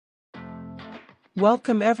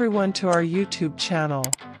Welcome everyone to our YouTube channel.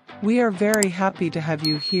 We are very happy to have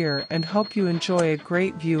you here and hope you enjoy a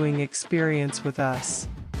great viewing experience with us.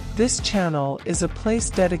 This channel is a place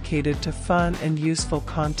dedicated to fun and useful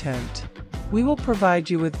content. We will provide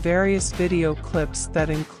you with various video clips that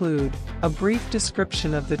include a brief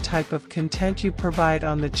description of the type of content you provide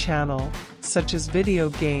on the channel, such as video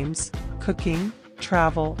games, cooking,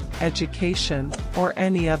 travel, education, or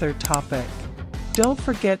any other topic. Don't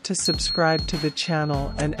forget to subscribe to the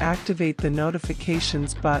channel and activate the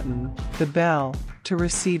notifications button, the bell, to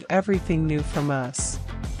receive everything new from us.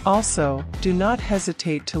 Also, do not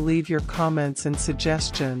hesitate to leave your comments and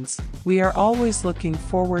suggestions. We are always looking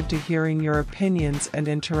forward to hearing your opinions and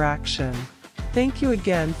interaction. Thank you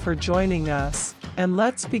again for joining us, and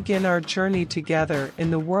let's begin our journey together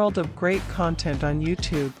in the world of great content on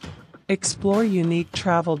YouTube. Explore unique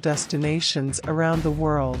travel destinations around the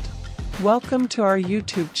world. Welcome to our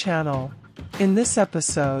YouTube channel. In this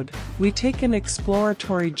episode, we take an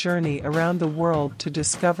exploratory journey around the world to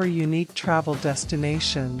discover unique travel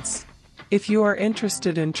destinations. If you are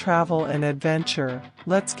interested in travel and adventure,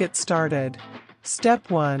 let's get started.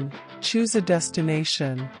 Step 1. Choose a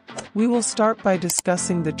destination. We will start by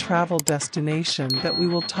discussing the travel destination that we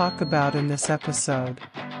will talk about in this episode.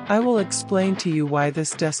 I will explain to you why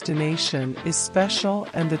this destination is special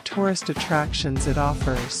and the tourist attractions it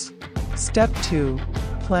offers. Step 2.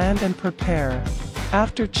 Plan and prepare.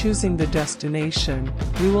 After choosing the destination,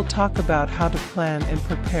 we will talk about how to plan and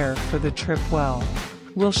prepare for the trip well.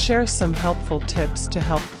 We'll share some helpful tips to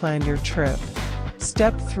help plan your trip.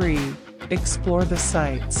 Step 3. Explore the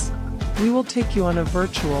sites. We will take you on a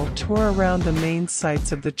virtual tour around the main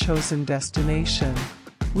sites of the chosen destination.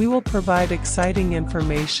 We will provide exciting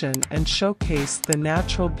information and showcase the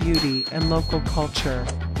natural beauty and local culture.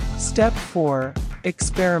 Step 4.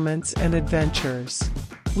 Experiments and adventures.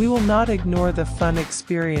 We will not ignore the fun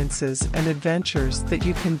experiences and adventures that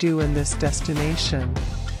you can do in this destination.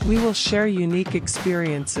 We will share unique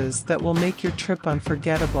experiences that will make your trip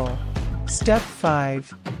unforgettable. Step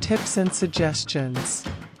 5. Tips and suggestions.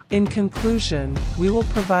 In conclusion, we will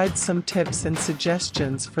provide some tips and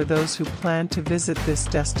suggestions for those who plan to visit this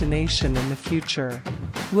destination in the future.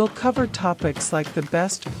 We'll cover topics like the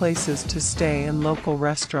best places to stay and local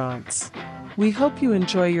restaurants. We hope you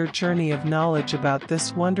enjoy your journey of knowledge about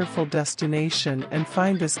this wonderful destination and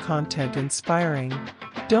find this content inspiring.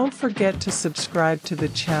 Don't forget to subscribe to the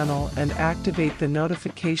channel and activate the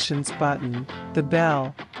notifications button, the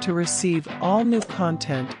bell, to receive all new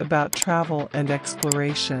content about travel and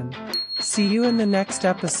exploration. See you in the next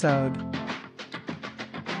episode.